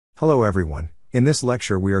Hello everyone, in this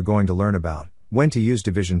lecture we are going to learn about when to use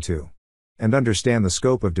Division 2 and understand the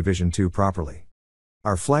scope of Division 2 properly.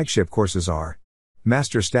 Our flagship courses are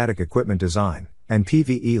Master Static Equipment Design and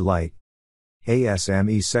PVElite,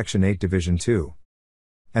 ASME Section 8 Division 2,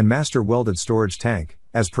 and Master Welded Storage Tank,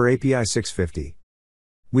 as per API 650.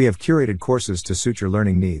 We have curated courses to suit your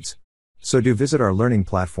learning needs, so do visit our learning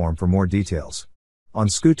platform for more details on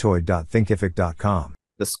scootoid.thinkific.com.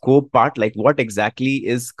 The scope part, like what exactly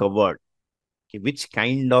is covered, okay, which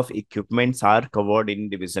kind of equipments are covered in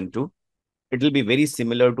Division 2. It will be very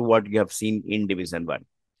similar to what you have seen in Division 1.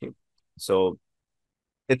 Okay. So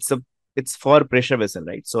it's for pressure vessel,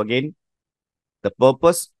 right? So again, the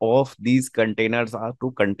purpose of these containers are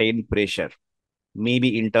to contain pressure,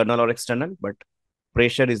 maybe internal or external, but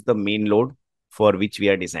pressure is the main load for which we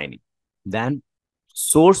are designing. Then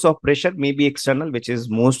source of pressure may be external, which is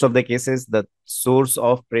most of the cases, the source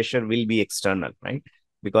of pressure will be external, right?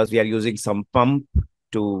 Because we are using some pump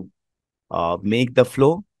to make the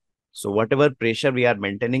flow. So whatever pressure we are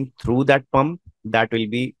maintaining through that pump, that will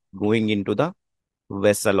be going into the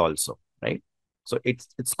vessel also, right? So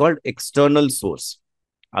it's called external source.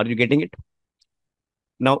 Are you getting it?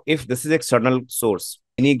 Now, if this is external source,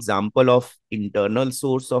 any example of internal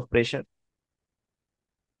source of pressure?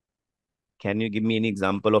 Can you give me any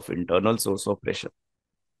example of internal source of pressure?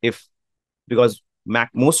 Because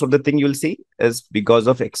most of the thing you'll see is because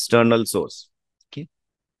of external source. Okay.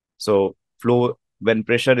 So flow, when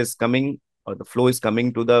pressure is coming or the flow is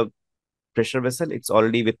coming to the pressure vessel, it's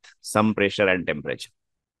already with some pressure and temperature.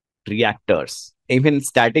 Reactors, even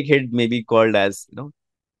static head may be called as,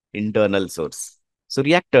 internal source. So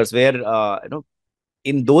reactors where,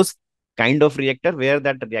 in those kind of reactor where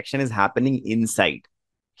that reaction is happening inside.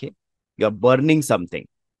 Okay. You're burning something.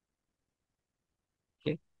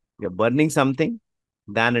 Okay. You're burning something,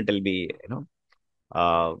 then it will be,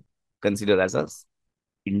 considered as a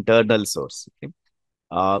internal source.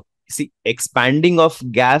 Okay. See, expanding of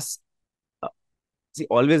gas. See,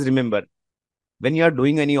 always remember when you are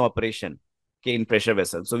doing any operation, okay, in pressure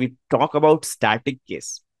vessel. So we talk about static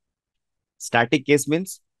case. Static case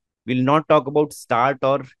means we'll not talk about start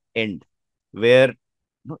or end, where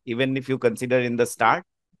even if you consider in the start,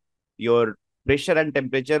 your pressure and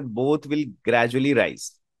temperature both will gradually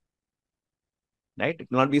rise. Right? It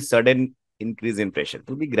will not be sudden increase in pressure. It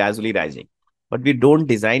will be gradually rising. But we don't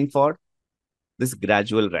design for this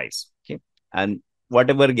gradual rise. Okay. And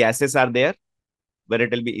whatever gases are there, where it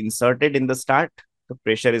will be inserted in the start, the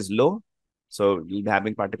pressure is low. So you'll be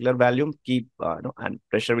having particular volume, and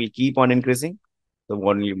pressure will keep on increasing. The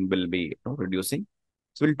volume will be reducing.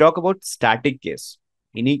 So we'll talk about static case.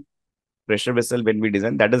 Any pressure vessel when we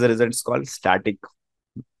design, that is the reason it's called static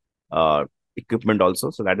equipment also.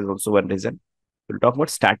 So that is also one reason. We'll talk about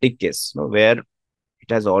static case, where it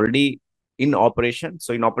has already in operation.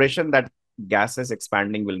 So in operation, that gases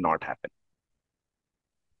expanding will not happen.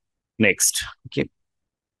 Next, okay.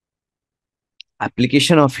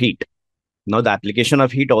 Application of heat. Now, the application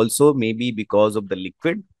of heat also may be because of the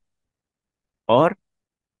liquid or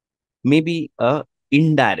maybe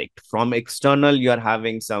indirect. From external, you are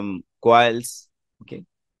having some coils, okay,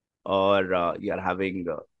 or you are having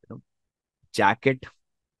jacket.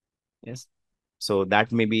 Yes. So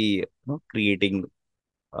that may be creating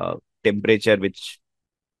temperature which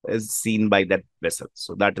is seen by that vessel.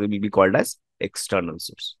 So that will be called as external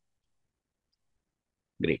source.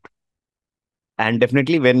 Great. And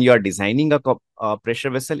definitely when you are designing a pressure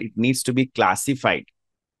vessel, it needs to be classified,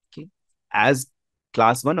 okay, as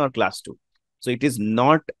class 1 or class 2. So it is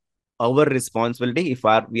not our responsibility if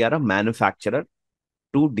we are a manufacturer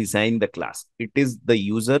to design the class. It is the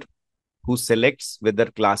user who selects whether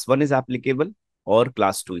class 1 is applicable or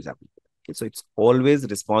class 2 is applicable. Okay, so it's always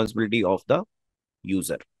responsibility of the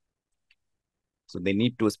user. So they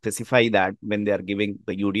need to specify that when they are giving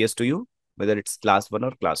the UDS to you, whether it's class 1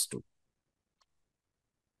 or class 2.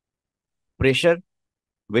 Pressure,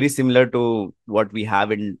 very similar to what we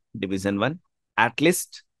have in Division 1, at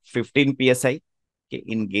least 15 psi, okay,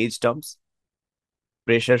 in gauge terms.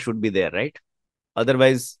 Pressure should be there, right?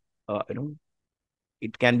 Otherwise,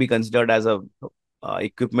 it can be considered as a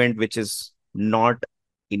equipment which is not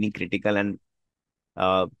any critical and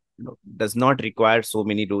does not require so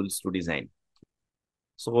many rules to design.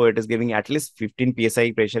 So it is giving at least 15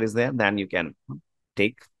 psi pressure is there, then you can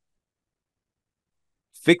take.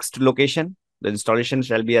 Fixed location, the installation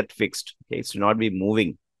shall be at fixed. Okay, it should not be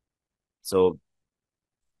moving. So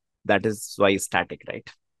that is why static, right?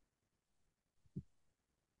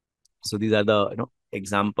 So these are the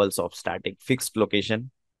examples of static. Fixed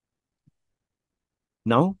location.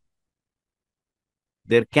 Now,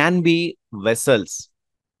 there can be vessels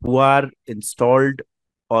who are installed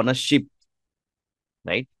on a ship,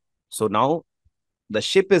 right? So now the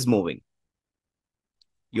ship is moving.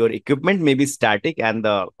 Your equipment may be static and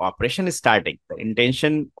the operation is static. The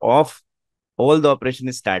intention of all the operation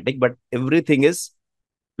is static, but everything is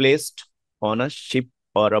placed on a ship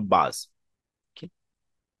or a bars. Okay.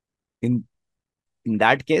 In in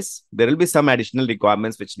that case, there will be some additional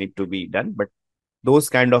requirements which need to be done, but those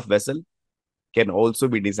kind of vessel can also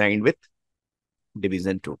be designed with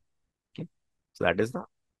division 2. Okay. So that is the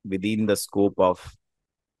within the scope of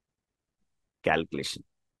calculation.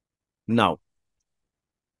 Now,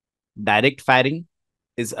 direct firing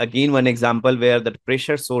is again one example where the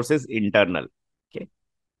pressure source is internal. Okay.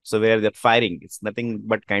 So where the firing, it's nothing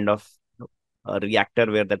but kind of a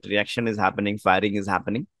reactor where that reaction is happening, firing is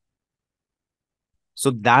happening.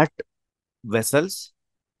 So that vessels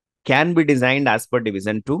can be designed as per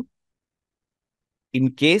division 2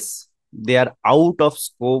 in case they are out of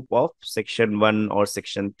scope of section 1 or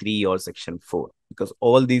section 3 or section 4, because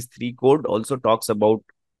all these three code also talks about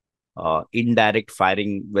indirect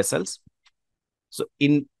firing vessels. So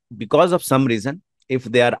in because of some reason, if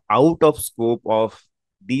they are out of scope of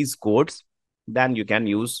these codes, then you can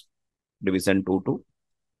use division 2 to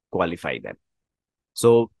qualify them.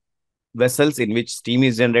 So vessels in which steam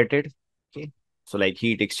is generated, okay, so like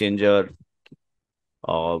heat exchanger,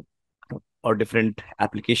 uh, or different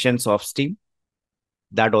applications of steam,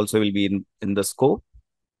 that also will be in the scope.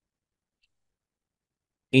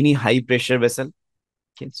 Any high pressure vessel,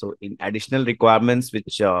 okay, so in additional requirements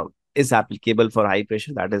which is applicable for high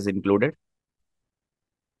pressure, that is included.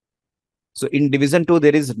 So in division 2,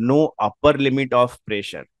 there is no upper limit of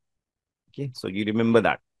pressure. Okay, so you remember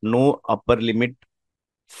that no upper limit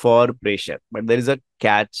for pressure, but there is a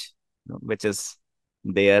catch, which is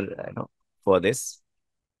there, for this.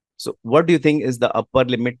 So what do you think is the upper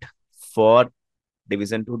limit for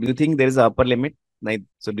division 2? Do you think there is an upper limit? Like,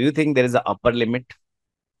 so do you think there is an upper limit?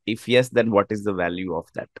 If yes, then what is the value of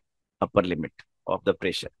that upper limit of the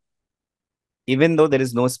pressure? Even though there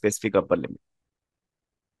is no specific upper limit,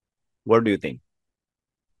 what do you think?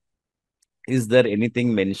 Is there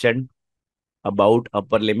anything mentioned about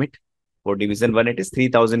upper limit? For division 1, it is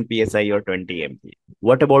 3000 psi or 20 MPa.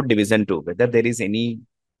 What about division 2? Whether there is any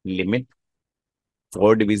limit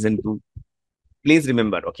for division 2? Please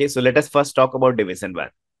remember, okay, so let us first talk about division 1.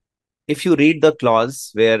 If you read the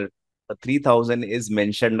clause where 3000 is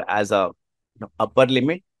mentioned as a upper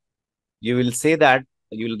limit, you will say that,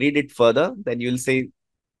 you will read it further, then you will say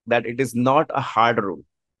that it is not a hard rule.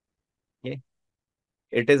 Okay.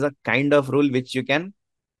 It is a kind of rule which you can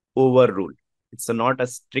overrule. It's not a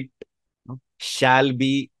strict shall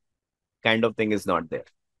be kind of thing is not there.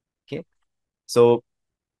 Okay. So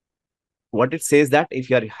what it says that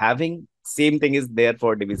if you are having same thing is there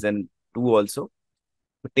for division 2 also,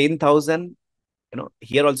 10,000,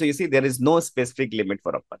 here also you see there is no specific limit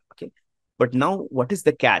for upper. Okay. But now what is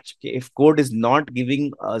the catch? Okay, if code is not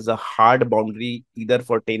giving us a hard boundary either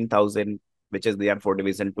for 10,000, which is there for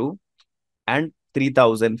division 2, and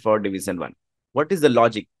 3,000 for division 1, what is the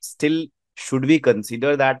logic? Still, should we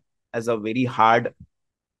consider that as a very hard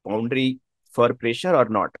boundary for pressure or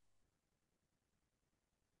not?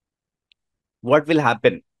 What will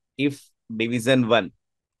happen if division 1,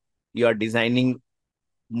 you are designing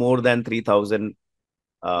more than 3,000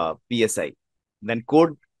 psi? Then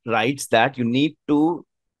code writes that you need to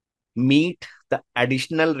meet the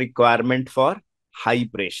additional requirement for high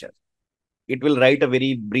pressure. It will write a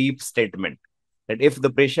very brief statement that if the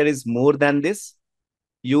pressure is more than this,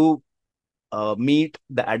 you meet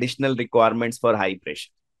the additional requirements for high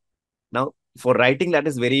pressure. Now, for writing that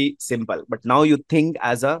is very simple, but now you think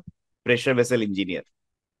as a pressure vessel engineer,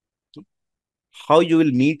 how you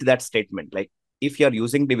will meet that statement. Like if you are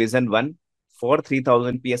using division 1 for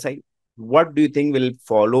 3000 psi, what do you think will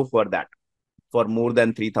follow for that for more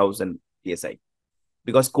than 3000 psi?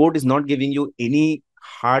 Because code is not giving you any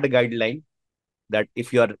hard guideline that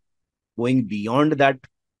if you are going beyond that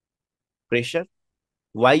pressure,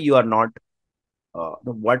 why you are not,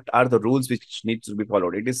 what are the rules which needs to be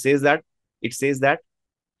followed? It says that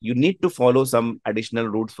you need to follow some additional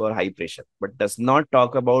rules for high pressure, but does not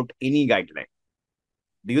talk about any guideline.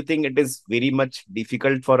 Do you think it is very much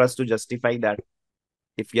difficult for us to justify that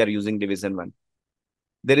if we are using division 1?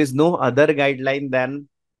 There is no other guideline than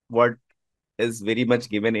what is very much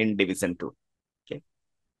given in division 2. Okay.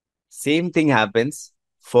 Same thing happens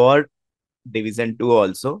for division 2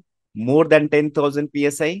 also. More than 10,000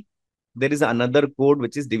 psi, there is another code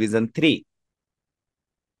which is division 3.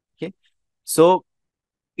 Okay. So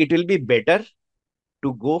it will be better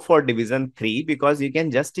to go for division 3 because you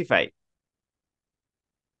can justify,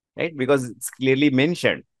 right? Because it's clearly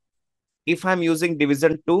mentioned If I'm using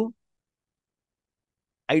division 2,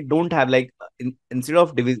 I don't have like instead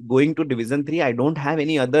of going to division 3, I don't have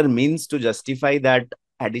any other means to justify that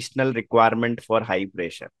additional requirement for high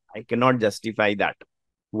pressure. I cannot justify that.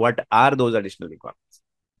 What are those additional requirements?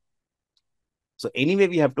 So anyway,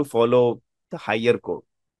 we have to follow the higher code.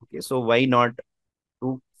 Okay, so why not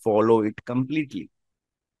to follow it completely?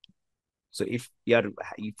 So if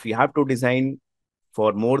you have to design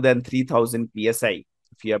for more than 3000 psi,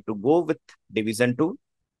 if you have to go with division 2,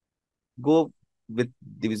 go with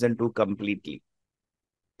division 2 completely.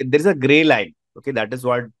 There is a gray line. Okay, that is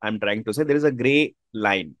what I'm trying to say. There is a gray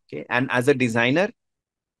line. Okay, and as a designer,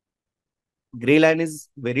 gray line is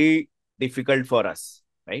very difficult for us,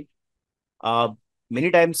 right? Uh, how many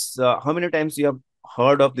times you have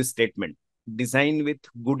heard of this statement? Design with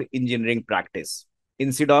good engineering practice.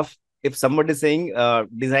 Instead of, if somebody is saying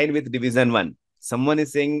design with division 1, someone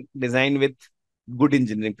is saying design with good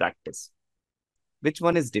engineering practice. Which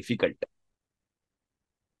one is difficult?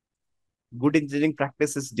 Good engineering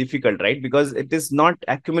practice is difficult, right? Because it is not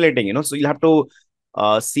accumulating, so you'll have to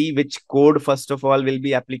see which code first of all will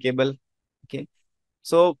be applicable. Okay,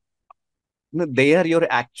 so there your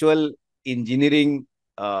actual engineering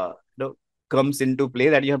comes into play,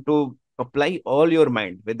 that you have to apply all your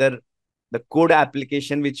mind, whether the code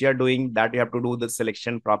application which you are doing, that you have to do the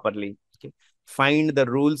selection properly. Okay, find the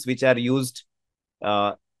rules which are used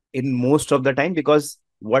uh, in most of the time, because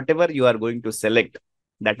whatever you are going to select,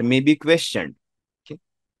 that may be questioned. Okay,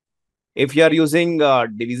 if you are using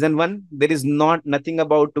division 1, there is nothing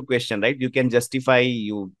about to question, right? You can justify,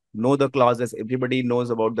 you know the clauses, everybody knows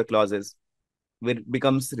about the clauses, it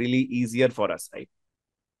becomes really easier for us, right?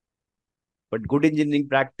 But good engineering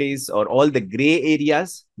practice, or all the gray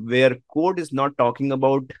areas where code is not talking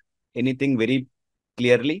about anything very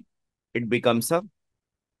clearly, it becomes a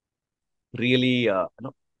really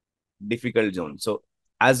difficult zone. So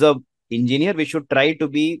as a engineer, we should try to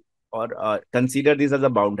be, or consider this as a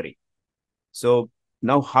boundary. So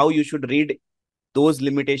now how you should read those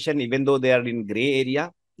limitation, even though they are in gray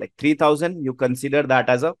area, like 3000, you consider that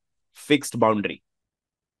as a fixed boundary.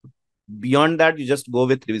 Beyond that, you just go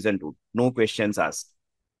with division 2. No questions asked.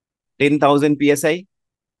 10,000 PSI,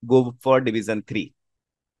 go for division 3.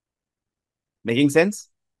 Making sense?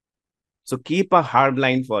 So keep a hard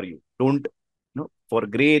line for you. Don't, for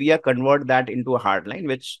gray area, convert that into a hard line,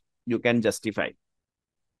 which you can justify.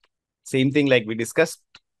 Same thing like we discussed,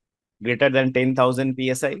 greater than 10,000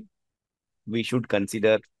 PSI, we should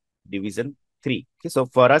consider division 3. Okay, so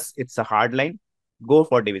for us, it's a hard line. Go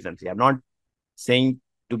for division 3. I'm not saying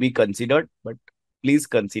to be considered, but please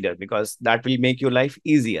consider, because that will make your life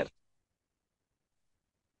easier.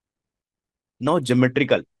 Now,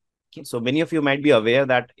 geometrical. Okay, so many of you might be aware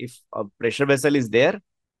that if a pressure vessel is there,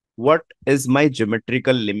 what is my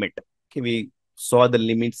geometrical limit? Okay, we saw the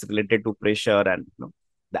limits related to pressure and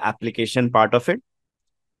the application part of it.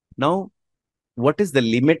 Now, what is the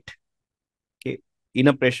limit, okay, in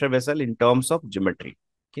a pressure vessel in terms of geometry?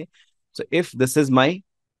 Okay, so if this is my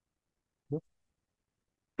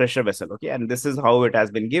pressure vessel, okay, and this is how it has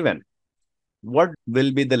been given, what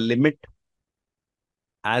will be the limit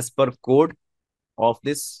as per code of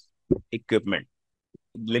this equipment?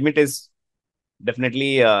 Limit is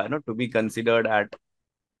definitely to be considered at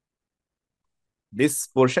this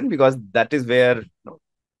portion, because that is where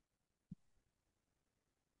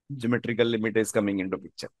geometrical limit is coming into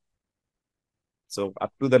picture. So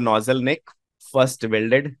up to the nozzle neck, first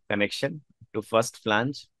welded connection to first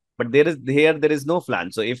flange, but there is no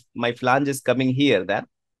flange. So if my flange is coming here, then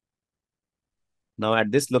now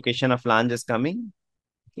at this location a flange is coming,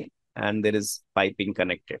 okay, and there is piping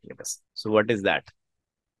connected with us. So what is that?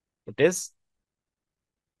 It is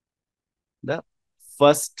the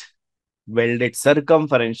first welded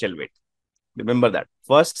circumferential weld. Remember that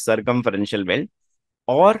first circumferential weld,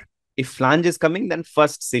 or if flange is coming, then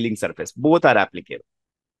first sealing surface. Both are applicable.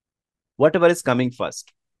 Whatever is coming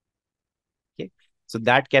first. Okay, so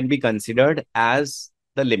that can be considered as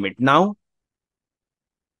the limit. Now,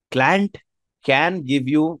 client can give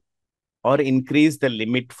you or increase the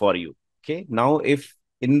limit for you. Okay, now if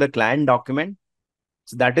in the client document,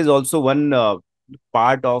 so that is also one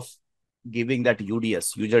part of giving that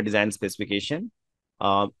UDS, user design specification.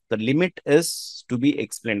 The limit is to be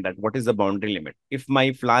explained, that what is the boundary limit. If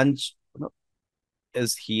my flange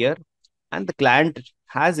is here and the client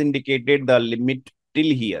has indicated the limit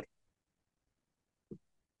till here,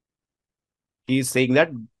 he is saying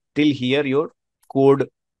that till here your code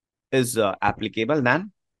is applicable,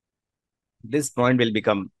 then this point will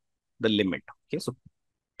become the limit. Okay, so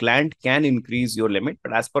client can increase your limit,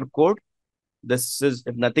 but as per code, this is,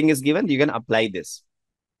 if nothing is given, you can apply this.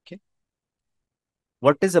 Okay,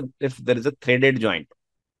 what is if there is a threaded joint?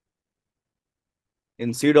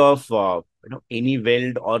 Instead of any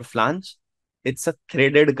weld or flange, it's a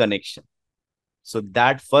threaded connection. So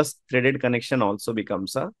that first threaded connection also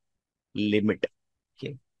becomes a limit.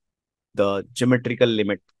 Okay, the geometrical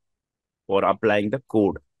limit for applying the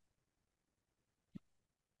code.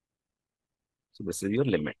 So this is your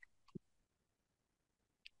limit.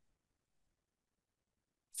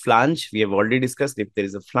 Flange, we have already discussed. If there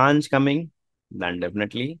is a flange coming, then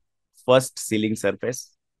definitely first sealing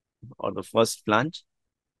surface or the first flange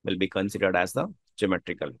will be considered as the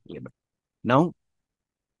geometrical limit. Now,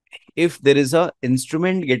 if there is a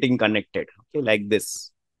instrument getting connected, okay, like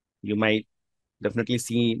this, you might definitely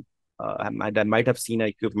see, I might have seen an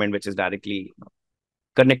equipment which is directly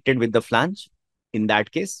connected with the flange. In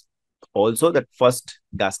that case, also that first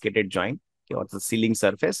gasketed joint, okay, or the sealing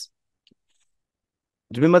surface.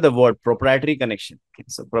 Remember the word proprietary connection. Okay,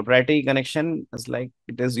 so proprietary connection is like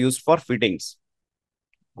it is used for fittings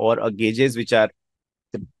or a gauges which are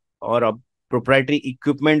or a proprietary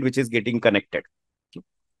equipment which is getting connected. Okay.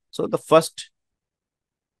 So the first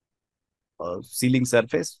sealing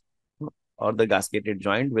surface or the gasketed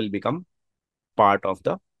joint will become part of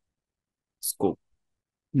the scope.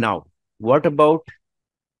 Now, what about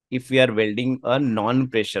if we are welding a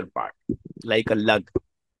non-pressure part like a lug?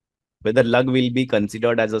 Whether lug will be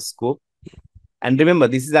considered as a scope. And remember,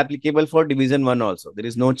 this is applicable for division 1 also. There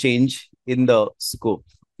is no change in the scope.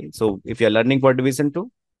 Okay. So if you're learning for division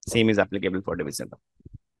 2, same is applicable for division 1.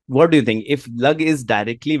 What do you think? If lug is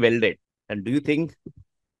directly welded, and do you think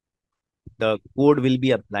the code will be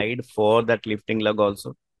applied for that lifting lug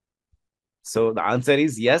also? So the answer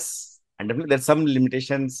is yes. And definitely there's some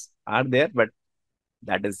limitations are there, but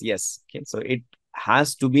that is yes. Okay. So it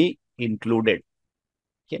has to be included.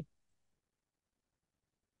 Okay.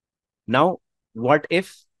 Now, what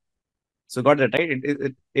if? So got that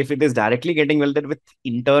right? If it is directly getting welded with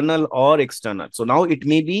internal or external. So now it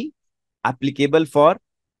may be applicable for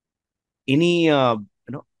any,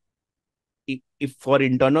 if for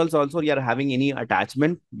internals also you are having any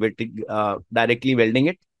attachment with directly welding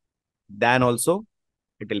it, then also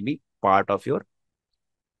it will be part of your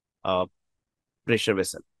pressure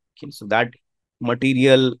vessel. Okay, so that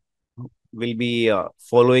material will be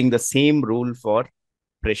following the same rule for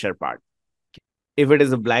pressure part. If it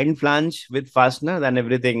is a blind flange with fastener, then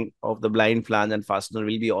everything of the blind flange and fastener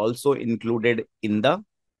will be also included in the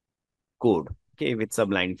code. Okay, if it's a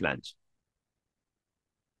blind flange,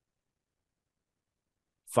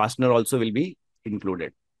 fastener also will be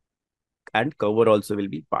included and cover also will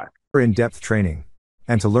be part. For in-depth training.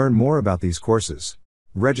 And to learn more about these courses,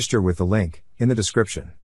 register with the link in the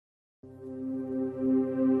description.